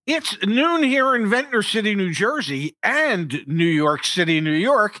It's noon here in Ventnor City, New Jersey, and New York City, New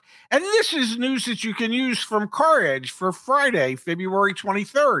York. And this is news that you can use from Car Edge for Friday, February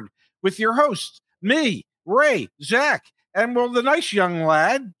 23rd, with your hosts, me, Ray, Zach, and well, the nice young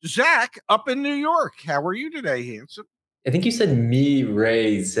lad, Zach, up in New York. How are you today, handsome? I think you said me,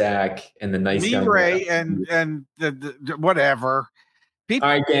 Ray, Zach, and the nice Me, young Ray, man. and the whatever. All People,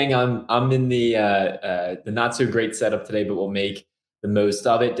 right, gang. I'm in the not so great setup today, but we'll make the most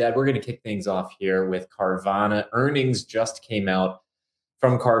of it. Dad, we're going to kick things off here with Carvana. Earnings just came out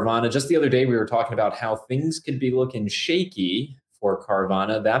from Carvana. Just the other day, we were talking about how things could be looking shaky for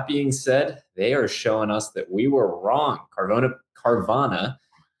Carvana. That being said, they are showing us that we were wrong. Carvana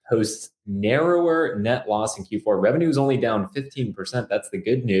posts narrower net loss in Q4. Revenue is only down 15%. That's the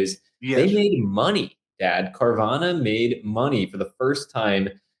good news. They yes. made money, Dad. Carvana made money for the first time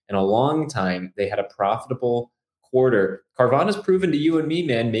in a long time. They had a profitable quarter. Carvana's proven to you and me,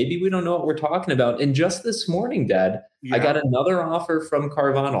 man, maybe we don't know what we're talking about. And just this morning, Dad, I Yeah. got another offer from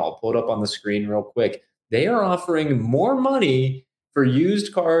Carvana. I'll pull it up on the screen real quick. They are offering more money for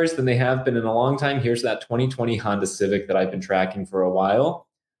used cars than they have been in a long time. Here's that 2020 Honda Civic that I've been tracking for a while.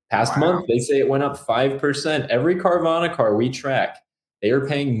 Past Wow. month, they say it went up 5%. Every Carvana car we track, they are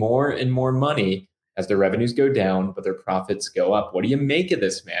paying more and more money as their revenues go down, but their profits go up. What do you make of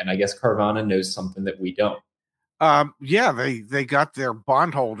this, man? I guess Carvana knows something that we don't. Yeah, they got their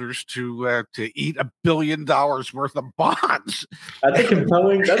bondholders to eat $1 billion worth of bonds. That's a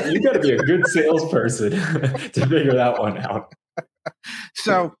compelling. You got to be a good salesperson to figure that one out.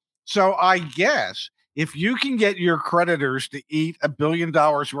 So I guess if you can get your creditors to eat $1 billion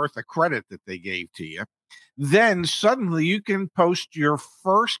worth of credit that they gave to you, then suddenly you can post your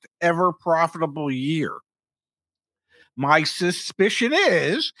first ever profitable year. My suspicion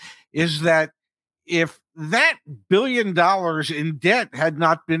is that if that $1 billion in debt had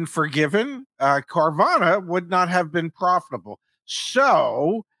not been forgiven, Carvana would not have been profitable.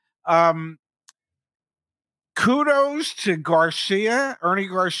 So, kudos to Ernie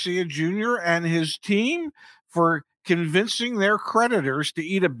Garcia Jr. and his team for convincing their creditors to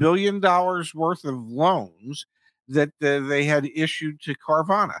eat $1 billion worth of loans that they had issued to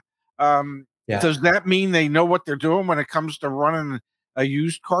Carvana. Yeah. Does that mean they know what they're doing when it comes to running a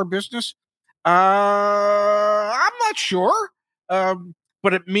used car business? I'm not sure,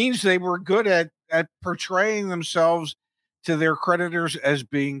 but it means they were good at portraying themselves to their creditors as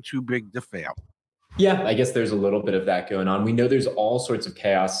being too big to fail. Yeah, I guess there's a little bit of that going on. We know there's all sorts of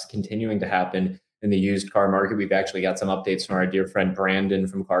chaos continuing to happen in the used car market. We've actually got some updates from our dear friend Brandon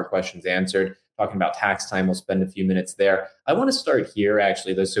from Car Questions Answered, talking about tax time. We'll spend a few minutes there. I want to start here,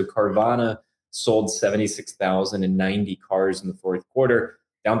 actually, though. So Carvana sold 76,090 cars in the fourth quarter,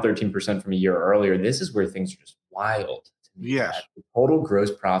 down 13% from a year earlier. This is where things are just wild to me. Yes. The total gross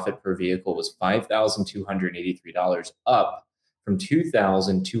profit per vehicle was $5,283, up from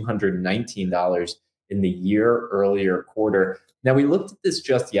 $2,219 in the year earlier quarter. Now, we looked at this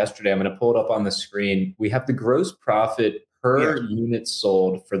just yesterday. I'm going to pull it up on the screen. We have the gross profit per unit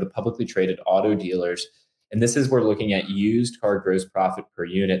sold for the publicly traded auto dealers. And this is, we're looking at used car gross profit per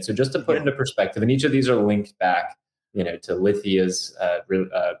unit. So just to put into perspective, and each of these are linked back, to Lithia's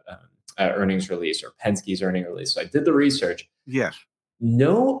earnings release or Penske's earnings release. So I did the research. Yes.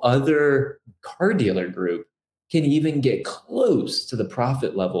 No other car dealer group can even get close to the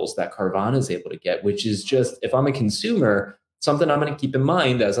profit levels that Carvana is able to get, which is just, if I'm a consumer, something I'm going to keep in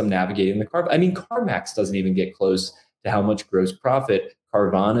mind as I'm navigating the car. I mean, CarMax doesn't even get close to how much gross profit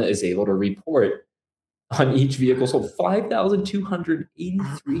Carvana is able to report on each vehicle. So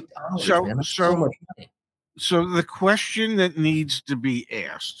 $5,283. So much money. So the question that needs to be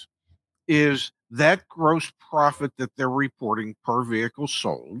asked is that gross profit that they're reporting per vehicle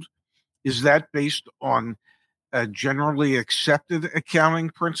sold, is that based on generally accepted accounting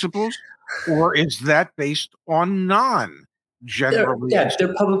principles, or is that based on non-generally?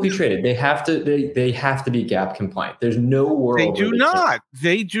 They're publicly traded. They have to be GAAP compliant. There's no world. They do not.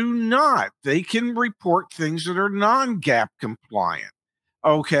 They do not. They can report things that are non-GAAP compliant.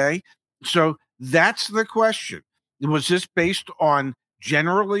 Okay, so that's the question. Was this based on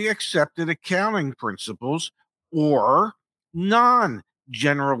generally accepted accounting principles or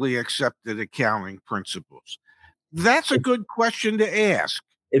non-generally accepted accounting principles? That's a good question to ask.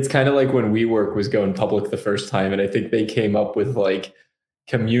 It's kind of like when WeWork was going public the first time, and I think they came up with like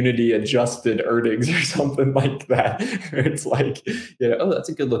community adjusted earnings or something like that. It's like, oh, that's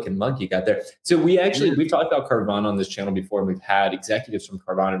a good looking mug you got there. So we've talked about Carvana on this channel before, and we've had executives from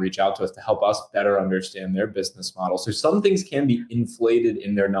Carvana reach out to us to help us better understand their business model. So some things can be inflated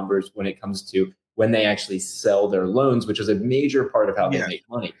in their numbers when it comes to when they actually sell their loans, which is a major part of how they make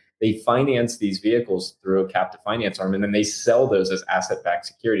money. They finance these vehicles through a captive finance arm, and then they sell those as asset-backed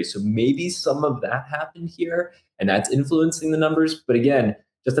securities. So maybe some of that happened here, and that's influencing the numbers. But again,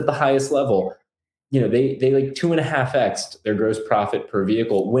 just at the highest level, they like 2.5x their gross profit per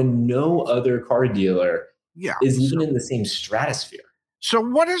vehicle when no other car dealer is even in the same stratosphere. So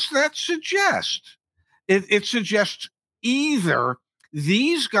what does that suggest? It suggests either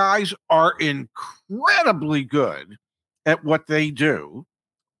these guys are incredibly good at what they do,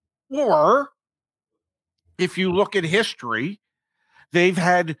 or if you look at history, they've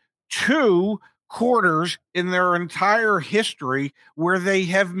had 2 quarters in their entire history where they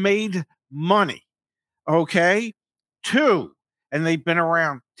have made money. Okay? 2. And they've been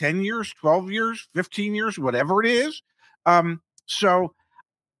around 10 years, 12 years, 15 years, whatever it is. So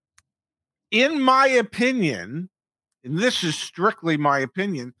in my opinion, and this is strictly my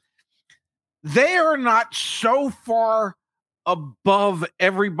opinion, they are not so far above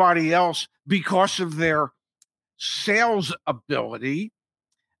everybody else because of their sales ability.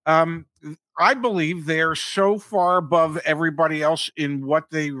 I believe they are so far above everybody else in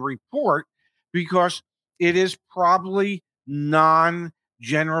what they report because it is probably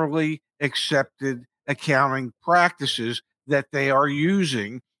non-generally accepted accounting practices that they are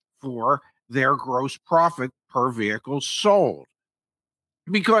using for their gross profit per vehicle sold.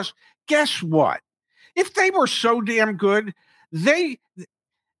 Because guess what? If they were so damn good, they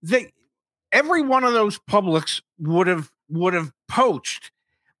every one of those publics would have poached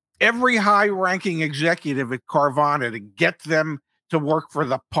every high-ranking executive at Carvana to get them to work for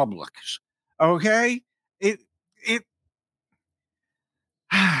the publics. Okay? It's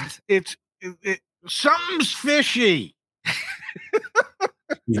something's fishy.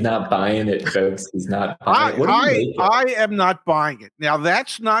 He's not buying it, folks. He's not buying it. I am not buying it. Now,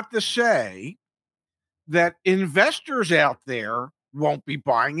 that's not to say that investors out there won't be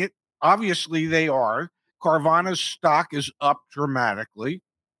buying it. Obviously, they are. Carvana's stock is up dramatically.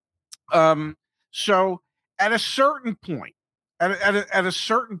 So at a certain point,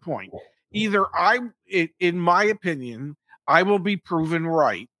 either in my opinion, I will be proven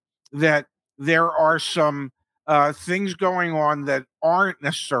right that there are some things going on that aren't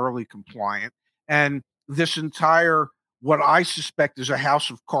necessarily compliant, and this entire what I suspect is a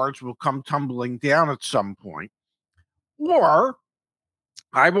house of cards will come tumbling down at some point, or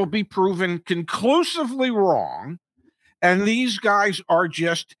I will be proven conclusively wrong, and these guys are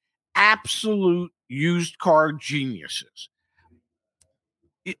just absolute used car geniuses.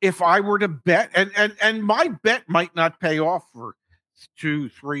 If I were to bet, and my bet might not pay off for 2,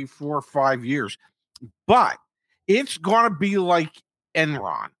 3, 4, 5 years, but it's going to be like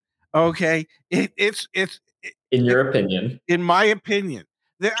Enron. Okay, it's in your opinion, in my opinion,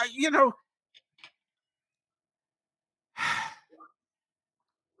 the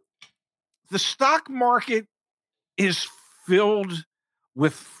stock market is filled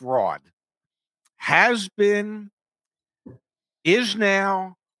with fraud. Has been, is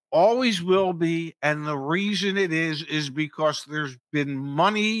now, always will be, and the reason it is because there's been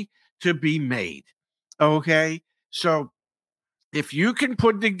money to be made. Okay, so if you can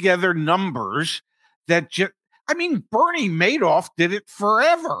put together numbers that Bernie Madoff did it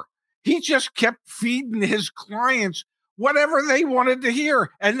forever. He just kept feeding his clients whatever they wanted to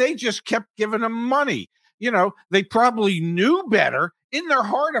hear, and they just kept giving him money. They probably knew better. In their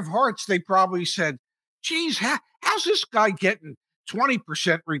heart of hearts, they probably said, geez, how's this guy getting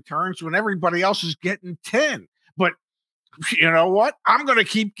 20% returns when everybody else is getting 10? But you know what? I'm going to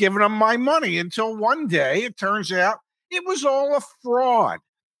keep giving them my money until one day it turns out it was all a fraud.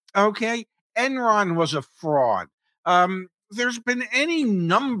 Okay? Enron was a fraud. There's been any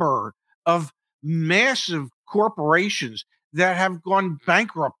number of massive corporations that have gone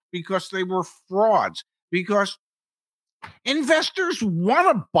bankrupt because they were frauds, because investors want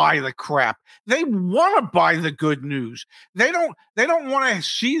to buy the crap. They want to buy the good news. They don't want to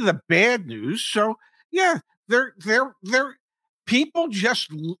see the bad news. So yeah, they're people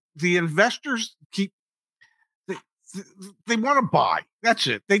just, the investors keep, they want to buy. That's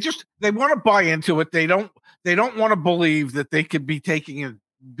it. They want to buy into it. They don't want to believe that they could be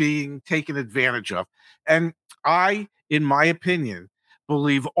being taken advantage of. And I, in my opinion,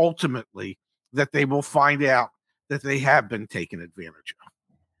 believe ultimately that they will find out that they have been taken advantage of.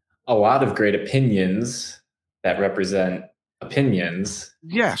 A lot of great opinions that represent opinions.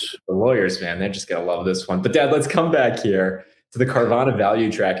 Yes. The lawyers, man, they're just going to love this one. But Dad, let's come back here to the Carvana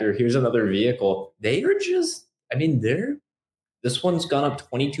value tracker. Here's another vehicle. They are just, this one's gone up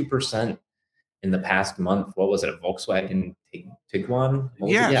 22% in the past month. What was it? A Volkswagen Tiguan? What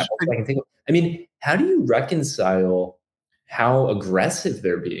was it? Yeah, Yes. Volkswagen Tiguan. I mean, how do you reconcile how aggressive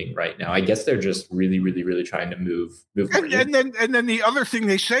they're being right now? I guess they're just really, really, really trying to move money. And then the other thing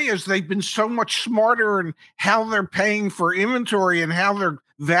they say is they've been so much smarter in how they're paying for inventory and how they're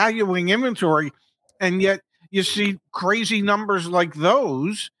valuing inventory, and yet you see crazy numbers like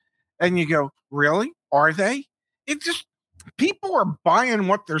those, and you go, really? Are they? It just people are buying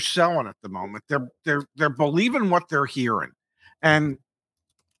what they're selling at the moment. They're believing what they're hearing, and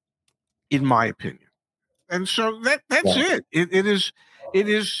in my opinion, and so that's it. It is.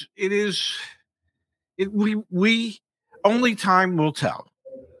 We only time will tell.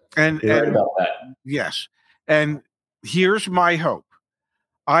 And, You're right about that. Yes. And here's my hope.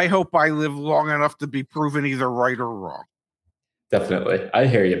 I hope I live long enough to be proven either right or wrong. Definitely. I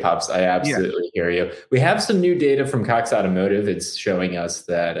hear you, Pops. I absolutely hear you. We have some new data from Cox Automotive. It's showing us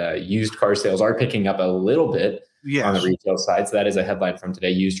that used car sales are picking up a little bit on the retail side. So that is a headline from today.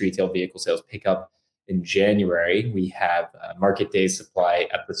 Used retail vehicle sales pick up in January. We have market days supply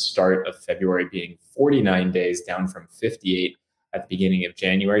at the start of February being 49 days, down from 58 at the beginning of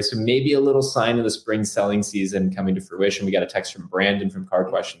January. So maybe a little sign of the spring selling season coming to fruition. We got a text from Brandon from Car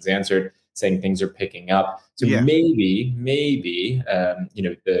Questions Answered saying things are picking up. So maybe,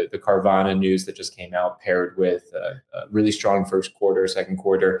 the Carvana news that just came out paired with a really strong first quarter, second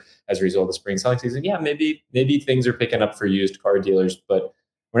quarter as a result of the spring selling season. Yeah, maybe things are picking up for used car dealers, but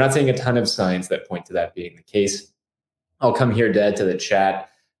we're not seeing a ton of signs that point to that being the case. I'll come here, Dad, to the chat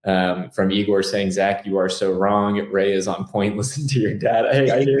from Igor saying, Zach, you are so wrong. Ray is on point. Listen to your dad.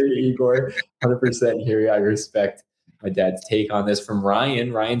 Hey, I hear you, Igor. 100% hear you. I respect my dad's take on this. From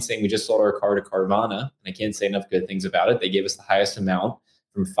Ryan. Ryan saying, we just sold our car to Carvana, and I can't say enough good things about it. They gave us the highest amount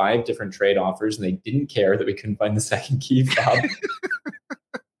from 5 different trade offers, and they didn't care that we couldn't find the second key fob.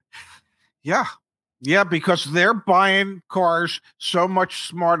 Yeah, because they're buying cars so much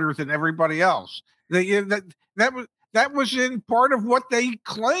smarter than everybody else. That was in part of what they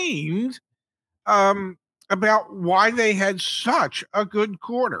claimed about why they had such a good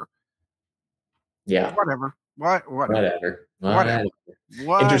quarter. Yeah. Whatever.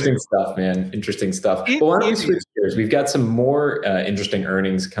 Interesting stuff, man. Interesting stuff. Well, why don't we switch gears? We've got some more interesting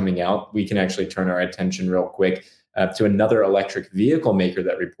earnings coming out. We can actually turn our attention real quick to another electric vehicle maker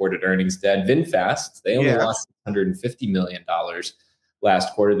that reported earnings dead, VinFast. They only lost $150 million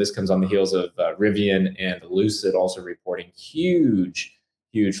last quarter. This comes on the heels of Rivian and Lucid also reporting huge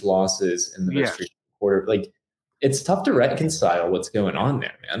losses in the most recent quarter. Like, it's tough to reconcile what's going on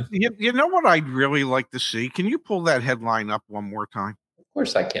there, man. You know what I'd really like to see? Can you pull that headline up one more time? Of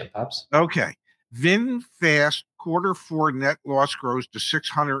course I can, Pops. Okay. VinFast Q4 net loss grows to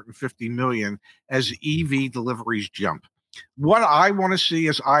 $650 million as EV deliveries jump. What I want to see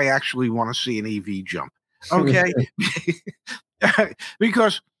is I actually want to see an EV jump. Okay.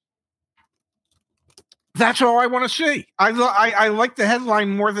 Because that's all I want to see. I like the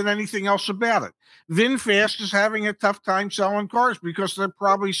headline more than anything else about it. VinFast is having a tough time selling cars because they're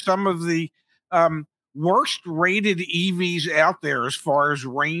probably some of the worst rated EVs out there as far as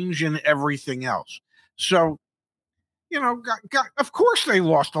range and everything else. So, of course they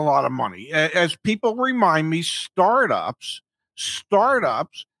lost a lot of money. As people remind me, startups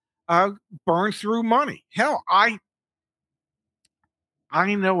burn through money. Hell, I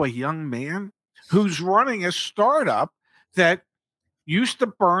know a young man who's running a startup that used to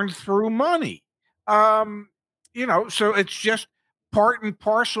burn through money. So it's just part and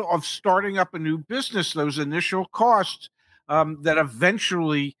parcel of starting up a new business, those initial costs that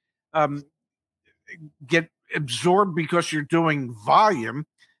eventually get absorbed because you're doing volume.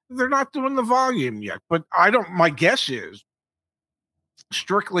 They're not doing the volume yet, but my guess is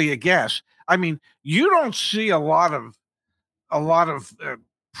strictly a guess. I mean, you don't see a lot of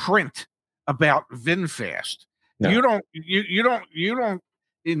print about VinFast. No. You don't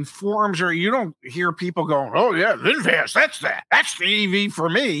in forums, or you don't hear people going, "Oh yeah, VinFast, that's the EV for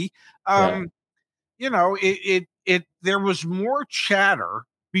me." There was more chatter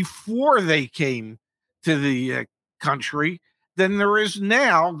before they came to the country than there is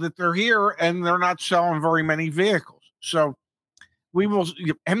now that they're here and they're not selling very many vehicles. So we will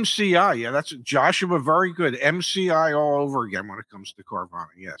MCI. Yeah, that's Joshua. Very good. MCI all over again when it comes to Carvana.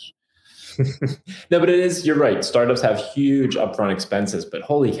 Yes. No, but it is, you're right. Startups have huge upfront expenses, but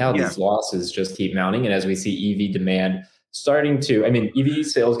holy cow, these losses just keep mounting. And as we see EV demand starting to, EV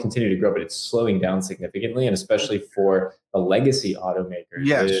sales continue to grow, but it's slowing down significantly. And especially for the legacy automakers,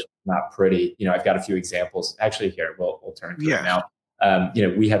 it's not pretty. I've got a few examples actually here. We'll turn to it now.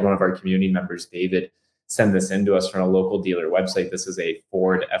 We had one of our community members, David, send this into us from a local dealer website. This is a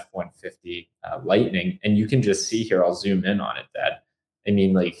Ford F-150 Lightning, and you can just see here. I'll zoom in on it, Dad. I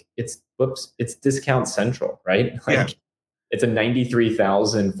mean, like it's discount central, right? Like Yeah. it's a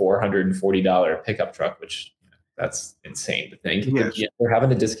 $93,440 pickup truck, which that's insane to think. Yes. But they're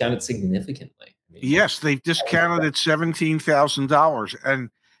having to discount it significantly. I mean, yes, they've discounted it $17,000,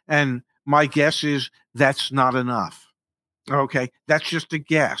 and my guess is that's not enough. Okay, that's just a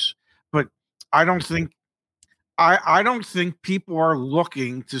guess, but I don't think people are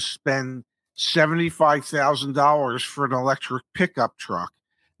looking to spend $75,000 for an electric pickup truck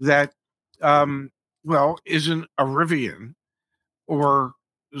that, isn't a Rivian or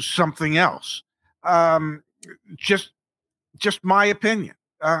something else. Just my opinion.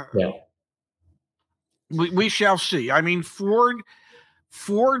 yeah. We shall see. I mean, Ford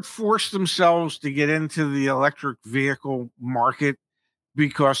forced themselves to get into the electric vehicle market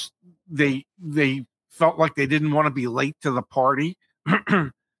because they felt like they didn't want to be late to the party.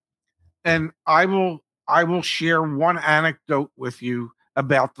 And I will share one anecdote with you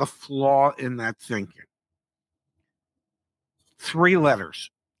about the flaw in that thinking. 3 letters,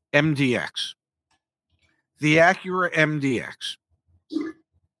 MDX. The Acura MDX.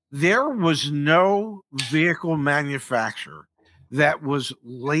 There was no vehicle manufacturer that was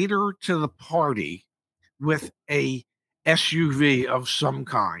later to the party with a SUV of some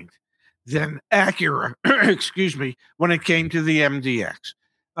kind than Acura, excuse me, when it came to the MDX.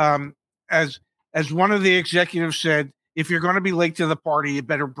 As one of the executives said, if you're going to be late to the party, you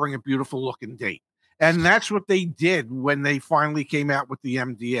better bring a beautiful looking date. And that's what they did when they finally came out with the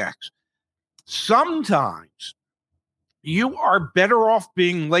MDX. Sometimes you are better off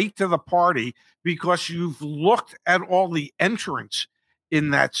being late to the party because you've looked at all the entrants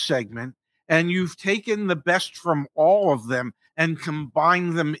in that segment and you've taken the best from all of them and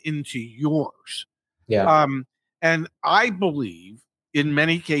combined them into yours. Yeah. And I believe in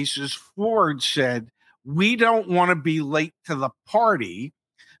many cases, Ford said, we don't want to be late to the party.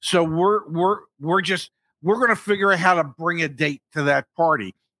 So we're going to figure out how to bring a date to that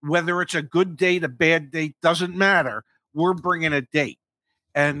party. Whether it's a good date, a bad date, doesn't matter. We're bringing a date.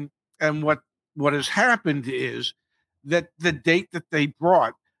 And what has happened is that the date that they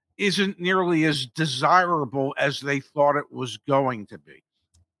brought isn't nearly as desirable as they thought it was going to be,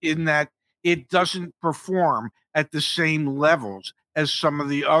 in that it doesn't perform at the same levels as some of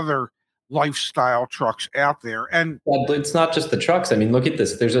the other lifestyle trucks out there. And but it's not just the trucks. I mean, look at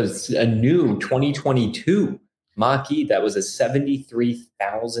this. There's a new 2022 Mach-E that was a $73,000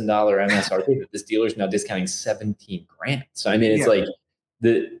 MSRP that this dealer's now discounting 17 grand. So I mean, it's like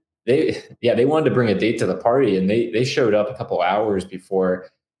they wanted to bring a date to the party, and they showed up a couple hours before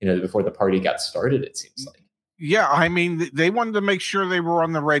the party got started. It seems like. Yeah, I mean, they wanted to make sure they were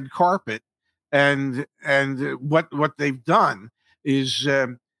on the red carpet, and what they've done is, I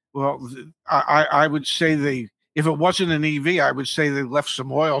would say if it wasn't an EV, I would say they left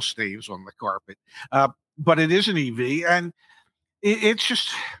some oil stains on the carpet. But it is an EV, and it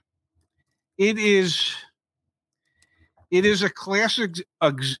is a classic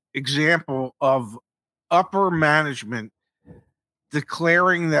example of upper management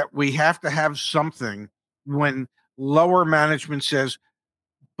declaring that we have to have something when lower management says,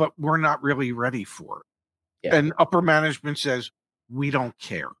 but we're not really ready for it. Yeah. And upper management says, we don't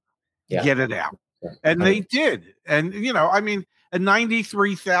care. Yeah. Get it out. Yeah. And they did. And, I mean, a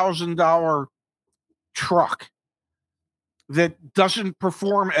 $93,000 truck that doesn't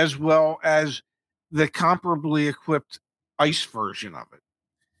perform as well as the comparably equipped ICE version of it.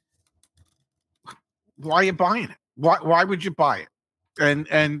 Why are you buying it? Why would you buy it?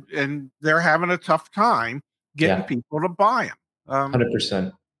 And they're having a tough time getting people to buy them.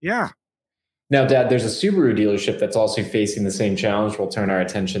 100%. Yeah. Now, Dad, there's a Subaru dealership that's also facing the same challenge. We'll turn our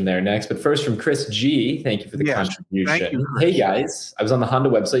attention there next. But first, from Chris G, thank you for the contribution. Thank you, hey, guys, I was on the Honda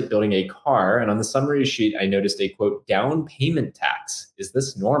website building a car, and on the summary sheet, I noticed a, quote, down payment tax. Is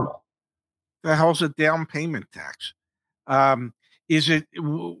this normal? The hell's a down payment tax? Were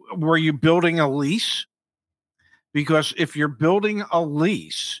you building a lease? Because if you're building a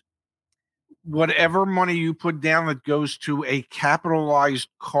lease, whatever money you put down, that goes to a capitalized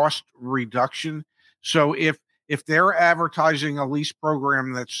cost reduction. So if they're advertising a lease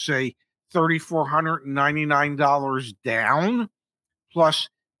program that's, say, $3,499 down plus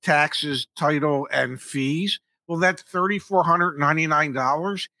taxes, title, and fees, well, that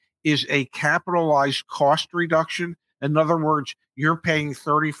 $3,499 is a capitalized cost reduction. In other words, you're paying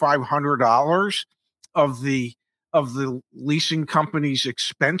 $3,500 of the leasing company's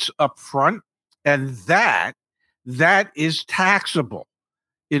expense up front. And that is taxable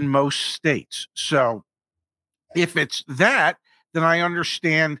in most states. So If it's that, then I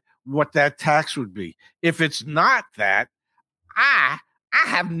understand what that tax would be. If it's not that, I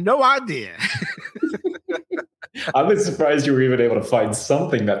have no idea. I was surprised you were even able to find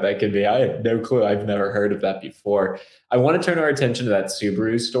something that could be. I had no clue. I've never heard of that before. I want to turn our attention to that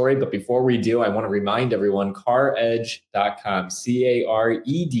Subaru story, but before we do, I want to remind everyone, caredge.com,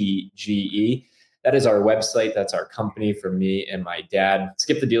 CAREDGE. That is our website. That's our company for me and my dad.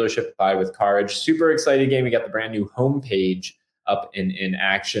 Skip the dealership, buy with CarEdge. Super excited game. We got the brand new homepage up in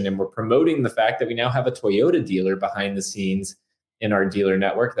action, and we're promoting the fact that we now have a Toyota dealer behind the scenes in our dealer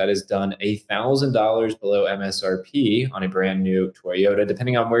network that has done $1,000 below MSRP on a brand new Toyota.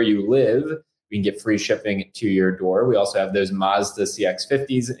 Depending on where you live, we can get free shipping to your door. We also have those Mazda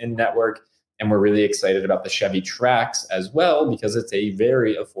CX-50s in network, and we're really excited about the Chevy Trax as well because it's a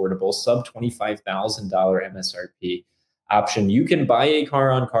very affordable sub $25,000 MSRP option. You can buy a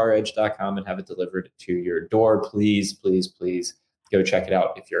car on caredge.com and have it delivered to your door. Please, please, please go check it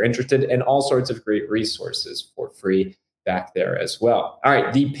out if you're interested, and all sorts of great resources for free back there as well. All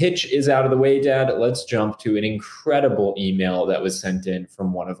right, the pitch is out of the way, Dad. Let's jump to an incredible email that was sent in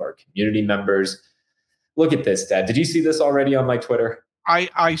from one of our community members. Look at this, Dad. Did you see this already on my Twitter?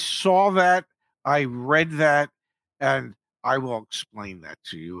 I saw that. I read that, and I will explain that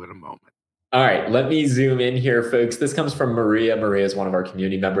to you in a moment. All right, let me zoom in here, folks. This comes from Maria. Maria is one of our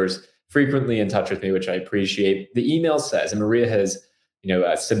community members, frequently in touch with me, which I appreciate. The email says, and Maria has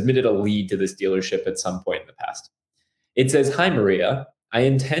submitted a lead to this dealership at some point in the past. It says, "Hi, Maria. I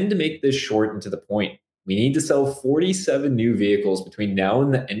intend to make this short and to the point. We need to sell 47 new vehicles between now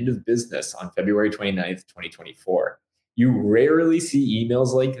and the end of business on February 29th, 2024. You rarely see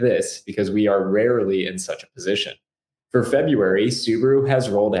emails like this because we are rarely in such a position. For February, Subaru has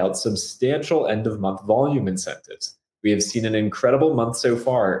rolled out substantial end-of-month volume incentives. We have seen an incredible month so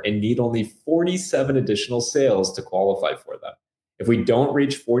far and need only 47 additional sales to qualify for them. If we don't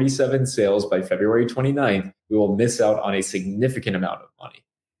reach 47 sales by February 29th, we will miss out on a significant amount of money.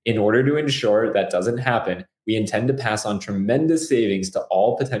 In order to ensure that doesn't happen, we intend to pass on tremendous savings to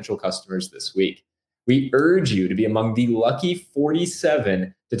all potential customers this week. We urge you to be among the lucky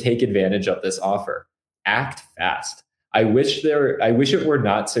 47 to take advantage of this offer. Act fast. I wish it were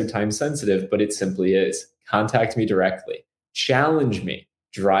not so time sensitive, but it simply is. Contact me directly. Challenge me.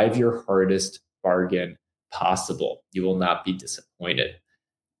 Drive your hardest bargain possible. You will not be disappointed."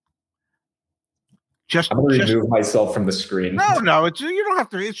 I'm going to remove myself from the screen. No, you don't have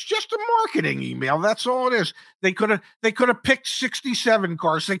to. It's just a marketing email. That's all it is. They could have picked 67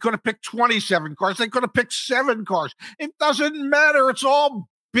 cars. They could have picked 27 cars. They could have picked 7 cars. It doesn't matter. It's all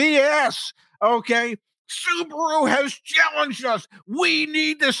BS. Okay. Subaru has challenged us. We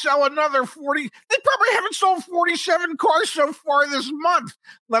need to sell another 40. They probably haven't sold 47 cars so far this month,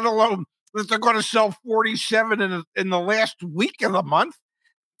 let alone that they're going to sell 47 in the last week of the month.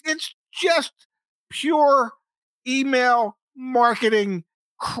 It's just pure email marketing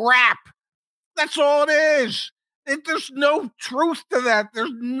crap. That's all it is. There's no truth to that.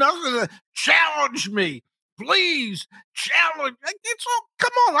 There's nothing to challenge me. Please challenge. It's all,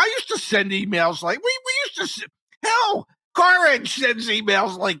 come on. I used to send emails like we used to. Hell, CarEdge sends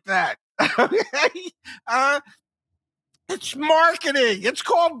emails like that. Okay, it's marketing. It's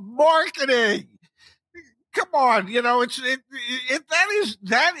called marketing. Come on, that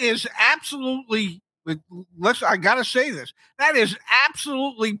is absolutely. I gotta say this. That is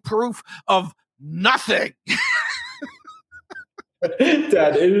absolutely proof of nothing.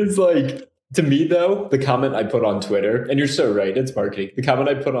 Dad, it is like, to me though, the comment I put on Twitter, and you're so right, it's marketing. The comment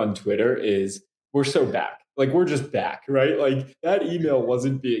I put on Twitter is, "We're so back. Like, we're just back," right? Like, that email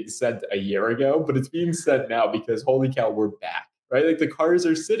wasn't being sent a year ago, but it's being sent now because holy cow, we're back, right? Like, the cars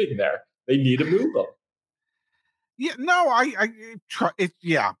are sitting there. They need to move them. Yeah, no, I try it.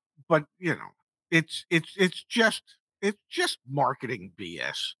 Yeah, but it's just marketing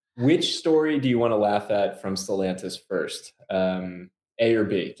BS. Which story do you want to laugh at from Stellantis first? A or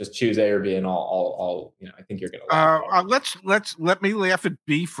B? Just choose A or B, and I'll I think you're going to laugh. Let me laugh at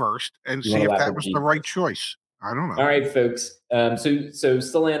B first and see if that was the right choice. I don't know. All right, folks. So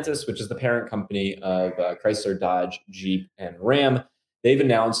Stellantis, which is the parent company of Chrysler, Dodge, Jeep, and Ram, they've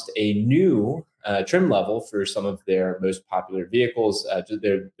announced a new trim level for some of their most popular vehicles,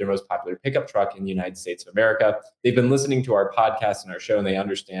 their most popular pickup truck in the United States of America. They've been listening to our podcast and our show, and they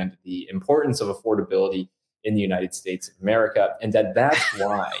understand the importance of affordability in the United States of America, and that's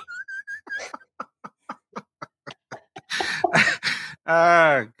why.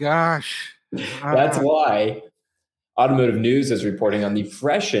 Gosh. That's why Automotive News is reporting on the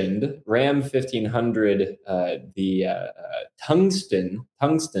freshened Ram 1500, the tungsten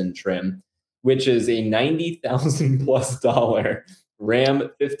trim which is a $90,000+ Ram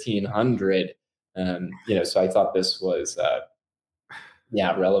 1500. So I thought this was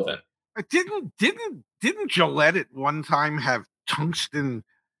relevant. Didn't Gillette at one time have tungsten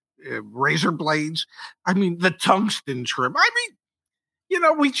razor blades? I mean, the tungsten trim. I mean,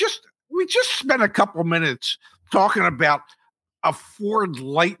 we just spent a couple minutes talking about a Ford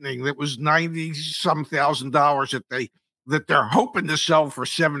Lightning that was $90-some thousand that they're hoping to sell for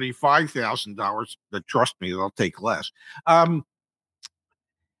 $75,000. But trust me, they'll take less. And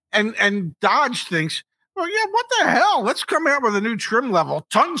Dodge thinks, well, yeah, what the hell? Let's come out with a new trim level,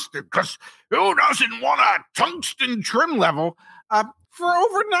 tungsten, because who doesn't want a tungsten trim level for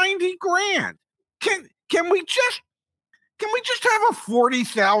over 90 grand? Can we just have a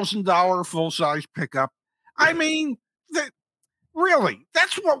 $40,000 full size pickup? I mean, really,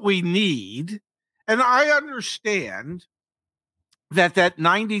 that's what we need. And I understand that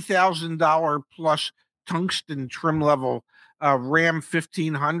 $90,000 plus tungsten trim level Ram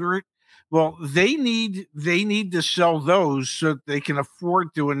 1500. Well, they need to sell those so that they can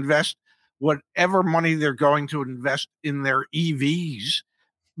afford to invest whatever money they're going to invest in their EVs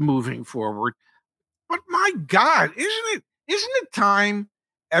moving forward. But my God, isn't it time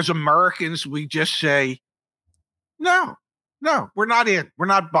as Americans we just say, no, we're not in. We're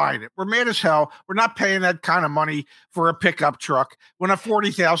not buying it. We're mad as hell. We're not paying that kind of money for a pickup truck when a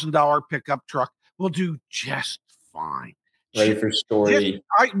 $40,000 pickup truck will do just fine. Ready for story?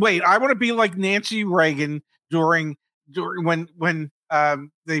 I want to be like Nancy Reagan during when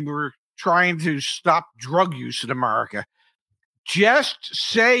they were trying to stop drug use in America. Just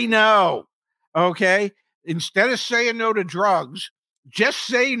say no, okay? Instead of saying no to drugs, just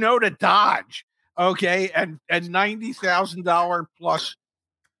say no to Dodge, okay? And $90,000 plus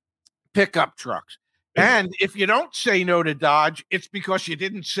pickup trucks. And if you don't say no to Dodge, it's because you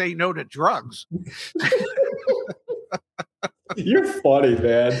didn't say no to drugs. You're funny,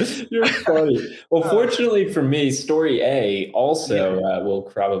 man. You're funny. Well, fortunately for me, story A also will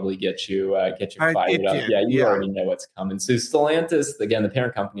probably get you fired up. You already know what's coming. So Stellantis, again, the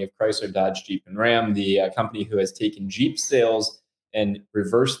parent company of Chrysler, Dodge, Jeep, and Ram, the company who has taken Jeep sales and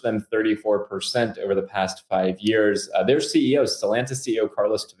reversed them 34% over the past 5 years. Their CEO, Stellantis CEO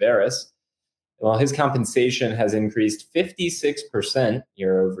Carlos Tavares, well, his compensation has increased 56%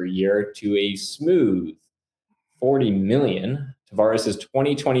 year over year to a smooth $40 million. Tavares'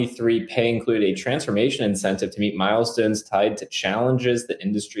 2023 pay included a transformation incentive to meet milestones tied to challenges the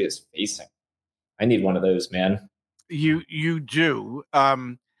industry is facing. I need one of those, man. You do.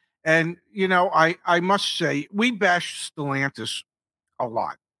 And I must say, we bash Stellantis a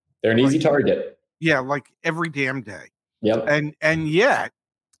lot. They're an easy target. Yeah, like every damn day. Yep. And yet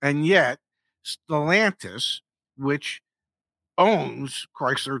Stellantis, which owns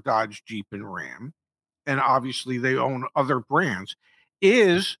Chrysler, Dodge, Jeep, and Ram, and obviously they own other brands,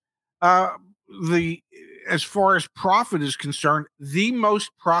 is as far as profit is concerned, the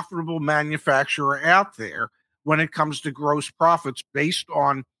most profitable manufacturer out there when it comes to gross profits based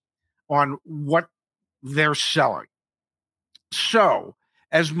on what they're selling. So,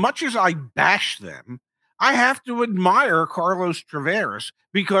 as much as I bash them, I have to admire Carlos Tavares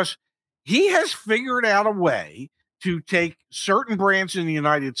because he has figured out a way to take certain brands in the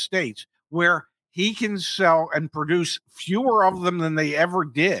United States where he can sell and produce fewer of them than they ever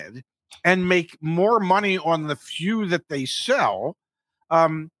did and make more money on the few that they sell.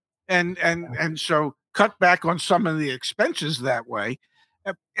 And so cut back on some of the expenses that way.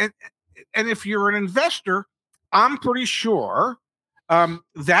 And if you're an investor, I'm pretty sure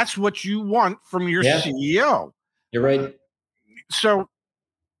that's what you want from your CEO. You're right. So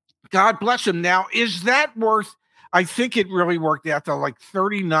God bless him. Now, is that worth, I think it really worked out to like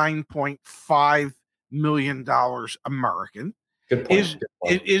 $39.5 million American. Good point.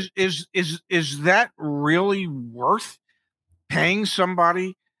 Is that really worth paying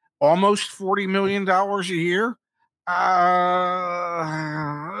somebody almost $40 million a year?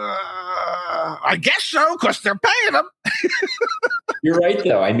 I guess so, because they're paying them. You're right,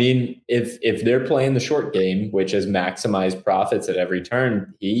 though. I mean, if they're playing the short game, which is maximize profits at every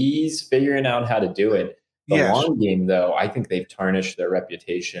turn, he's figuring out how to do it. The long game, though, I think they've tarnished their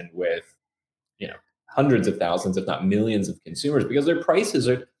reputation with, hundreds of thousands, if not millions of consumers, because their prices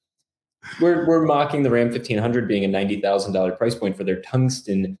are. We're mocking the Ram 1500 being a $90,000 price point for their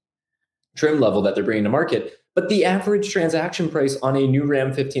tungsten trim level that they're bringing to market. But the average transaction price on a new Ram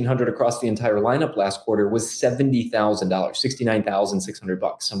 1500 across the entire lineup last quarter was $70,000,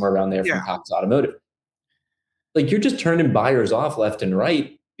 $69,600, somewhere around there from Cox Automotive. Like, you're just turning buyers off left and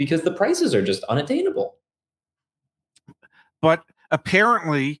right because the prices are just unattainable. But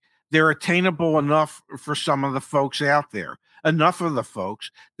apparently they're attainable enough for some of the folks out there, enough of the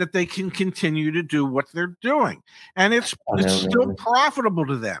folks that they can continue to do what they're doing, and it's still profitable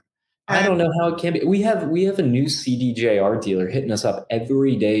to them. I don't know how it can be. We have a new CDJR dealer hitting us up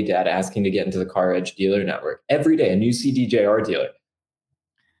every day, Dad, asking to get into the Car Edge dealer network. Every day, a new CDJR dealer.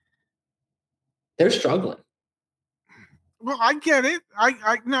 They're struggling. Well, I get it.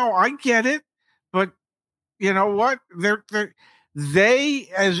 I get it. But you know what? They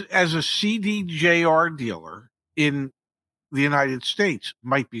as a CDJR dealer in the United States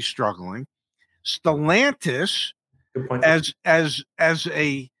might be struggling. Stellantis as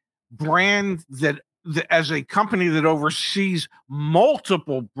a brand as a company that oversees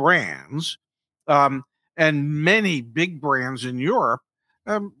multiple brands and many big brands in Europe,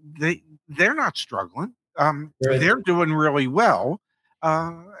 they're not struggling. They're doing really well,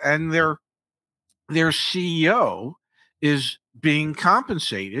 and their CEO is being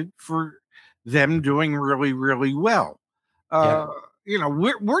compensated for them doing really, really well. You know,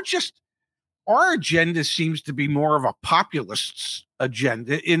 we're just, our agenda seems to be more of a populist's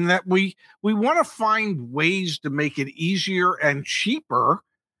agenda in that we want to find ways to make it easier and cheaper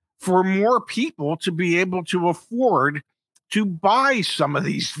for more people to be able to afford to buy some of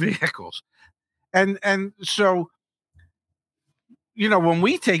these vehicles. And so, you know, when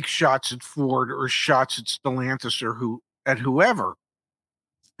we take shots at Ford or shots at Stellantis or whoever,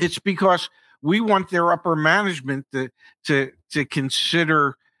 it's because we want their upper management to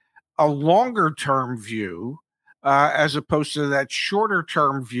consider a longer term view as opposed to that shorter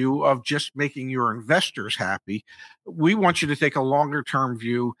term view of just making your investors happy. We want you to take a longer term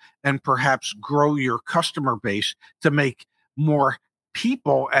view and perhaps grow your customer base to make more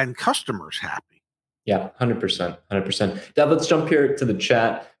people and customers happy. Yeah, 100%, 100%. Dad, let's jump here to the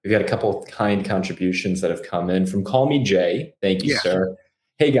chat. We've got a couple of kind contributions that have come in from Call Me Jay. Thank you, sir.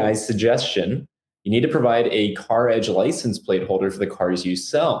 Hey guys, suggestion. You need to provide a Car Edge license plate holder for the cars you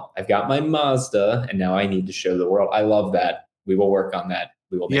sell. I've got my Mazda, and now I need to show the world. I love that. We will work on that.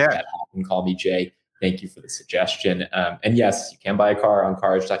 We will make that happen. Call Me Jay. Thank you for the suggestion. And yes, you can buy a car on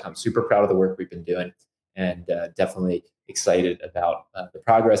CarEdge.com. Super proud of the work we've been doing, and definitely excited about the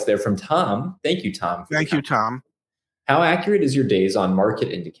progress there from Tom. Thank you, Tom. Thank you, Tom. How accurate is your days on market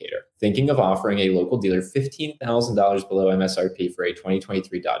indicator? Thinking of offering a local dealer $15,000 below MSRP for a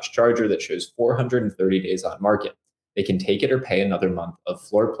 2023 Dodge Charger that shows 430 days on market. They can take it or pay another month of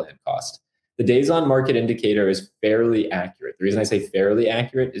floor plan cost. The days on market indicator is fairly accurate. The reason I say fairly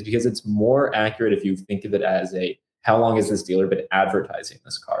accurate is because it's more accurate if you think of it as how long has this dealer been advertising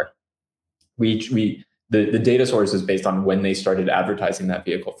this car? The data source is based on when they started advertising that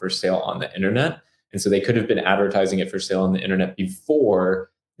vehicle for sale on the internet. And so they could have been advertising it for sale on the internet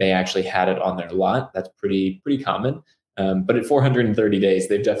before they actually had it on their lot. That's pretty common. But at 430 days,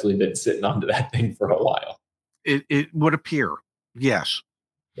 they've definitely been sitting onto that thing for a while. It would appear. Yes.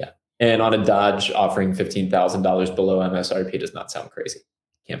 Yeah. And on a Dodge, offering $15,000 below MSRP does not sound crazy.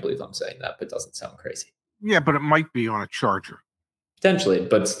 Can't believe I'm saying that, but it doesn't sound crazy. Yeah, but it might be on a Charger. Potentially,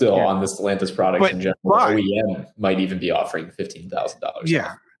 but still on the Stellantis products in general, OEM might even be offering $15,000.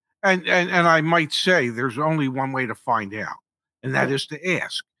 Yeah. And I might say there's only one way to find out, and that is to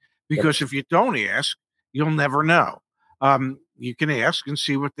ask. Because if you don't ask, you'll never know. You can ask and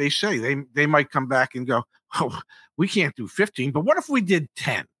see what they say. They might come back and go, "Oh, we can't do 15, but what if we did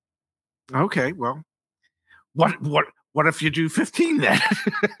 10?" Okay, well, what if you do 15 then?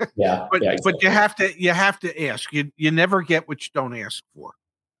 But you have to ask. You never get what you don't ask for.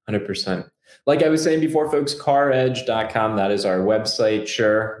 100%. Like I was saying before, folks, caredge.com, that is our website.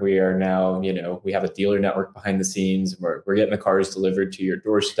 Sure, we are now, we have a dealer network behind the scenes. We're getting the cars delivered to your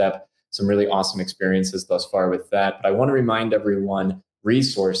doorstep. Some really awesome experiences thus far with that. But I want to remind everyone,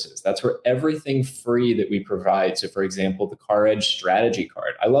 resources. That's where everything free that we provide. So for example, the Car Edge strategy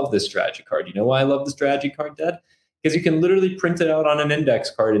card. I love this strategy card. You know why I love the strategy card, Dad? Because you can literally print it out on an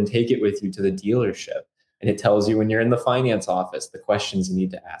index card and take it with you to the dealership. And it tells you when you're in the finance office, the questions you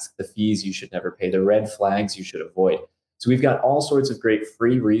need to ask, the fees you should never pay, the red flags you should avoid. So we've got all sorts of great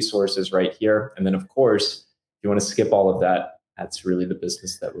free resources right here. And then of course, if you want to skip all of that, that's really the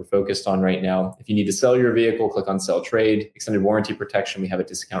business that we're focused on right now. If you need to sell your vehicle, click on sell trade, extended warranty protection. We have a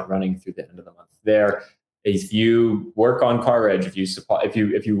discount running through the end of the month there. If you work on Car Edge, if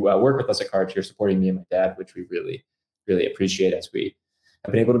you work with us at Car Edge, you're supporting me and my dad, which we really, really appreciate as we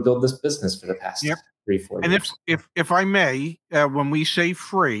have been able to build this business for the past 3-4 years. And if I may, when we say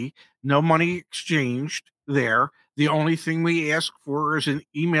free, no money exchanged there. The only thing we ask for is an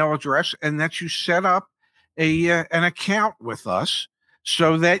email address, and that you set up an account with us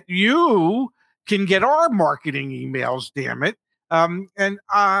so that you can get our marketing emails. Damn it!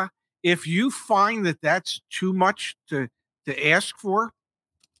 if you find that that's too much to ask for,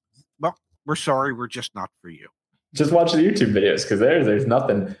 well, we're sorry, we're just not for you. Just watch the YouTube videos because there's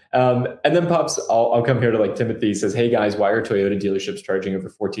nothing. And then Pops, I'll come here to like Timothy. He says, hey guys, why are Toyota dealerships charging over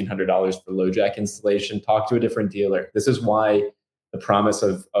 $1,400 for low jack installation? Talk to a different dealer. This is why the promise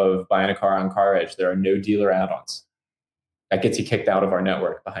of buying a car on Car Edge, there are no dealer add-ons. That gets you kicked out of our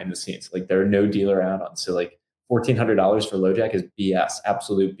network behind the scenes. Like there are no dealer add-ons. So like $1,400 for low jack is BS,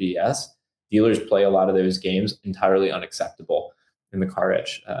 absolute BS. Dealers play a lot of those games, entirely unacceptable. In the Car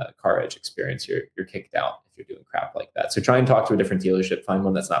Edge experience, you're kicked out if you're doing crap like that. So try and talk to a different dealership. Find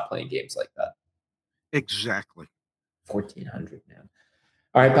one that's not playing games like that. Exactly. 1,400, man.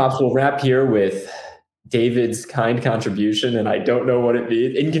 All right, Pops, we'll wrap here with David's kind contribution, and I don't know what it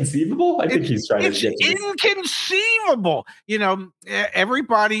means. Inconceivable? I think he's trying to get to It's inconceivable. You know,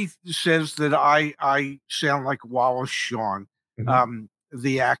 everybody says that I sound like Wallace Shawn,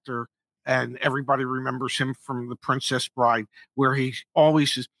 the actor. And everybody remembers him from The Princess Bride, where he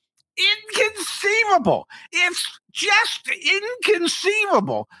always says, inconceivable. It's just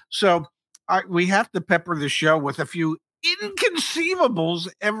inconceivable. So we have to pepper the show with a few inconceivables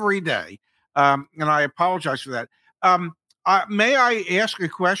every day. And I apologize for that. May I ask a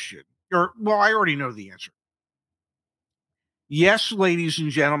question? Well, I already know the answer. Yes, ladies and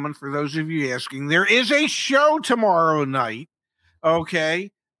gentlemen, for those of you asking, there is a show tomorrow night.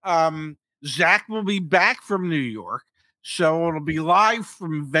 Okay. Zach will be back from New York, so it'll be live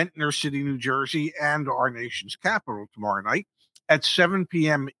from Ventnor City, New Jersey, and our nation's capital tomorrow night at 7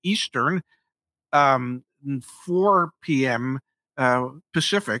 p.m. Eastern, 4 p.m.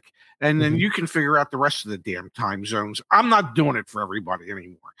 Pacific, and then you can figure out the rest of the damn time zones. I'm not doing it for everybody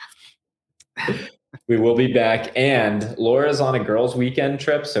anymore. We will be back, and Laura's on a girls' weekend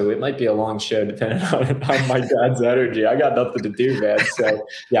trip, so it might be a long show depending on my dad's energy. I got nothing to do, man. So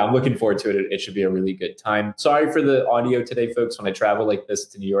yeah, I'm looking forward to it. It should be a really good time. Sorry for the audio today, folks. When I travel like this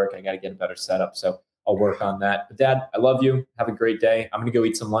to New York, I got to get a better setup, so I'll work on that. But Dad, I love you. Have a great day. I'm going to go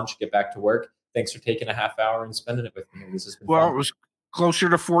eat some lunch, get back to work. Thanks for taking a half hour and spending it with me. This has been fun. It was closer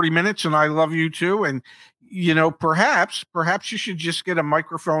to 40 minutes, and I love you too. And, you know, perhaps you should just get a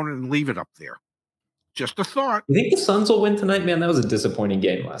microphone and leave it up there. Just a thought. You think the Suns will win tonight, man? That was a disappointing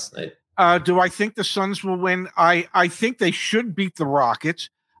game last night. Do I think the Suns will win? I think they should beat the Rockets.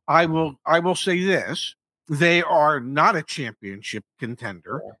 I will say this: they are not a championship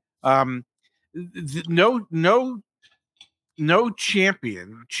contender. No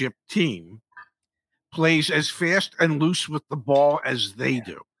championship team plays as fast and loose with the ball as they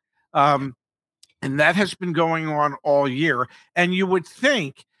do, and that has been going on all year. And you would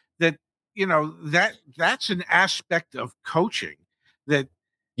think that, you know, that's an aspect of coaching that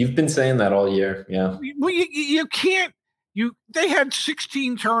you've been saying that all year. Yeah. Well, you can't. They had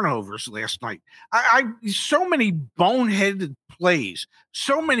 16 turnovers last night. So many boneheaded plays,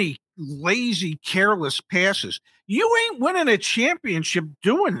 so many lazy, careless passes. You ain't winning a championship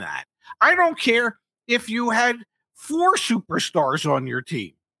doing that. I don't care if you had 4 superstars on your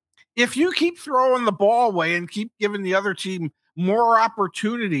team. If you keep throwing the ball away and keep giving the other team more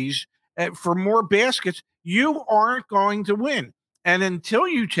opportunities for more baskets, you aren't going to win. And until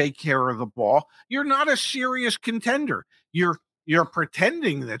you take care of the ball, you're not a serious contender. You're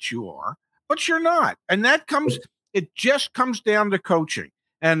pretending that you are, but you're not. And it just comes down to coaching.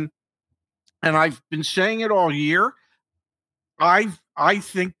 And I've been saying it all year. I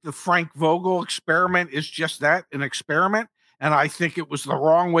think the Frank Vogel experiment is just that, an experiment. And I think it was the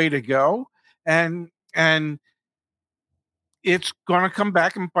wrong way to go. And it's going to come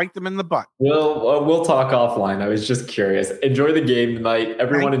back and bite them in the butt. We'll talk offline. I was just curious. Enjoy the game tonight.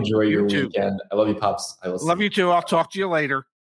 Everyone enjoy your weekend. I love you, Pops. I will see you. Love you too. I'll talk to you later.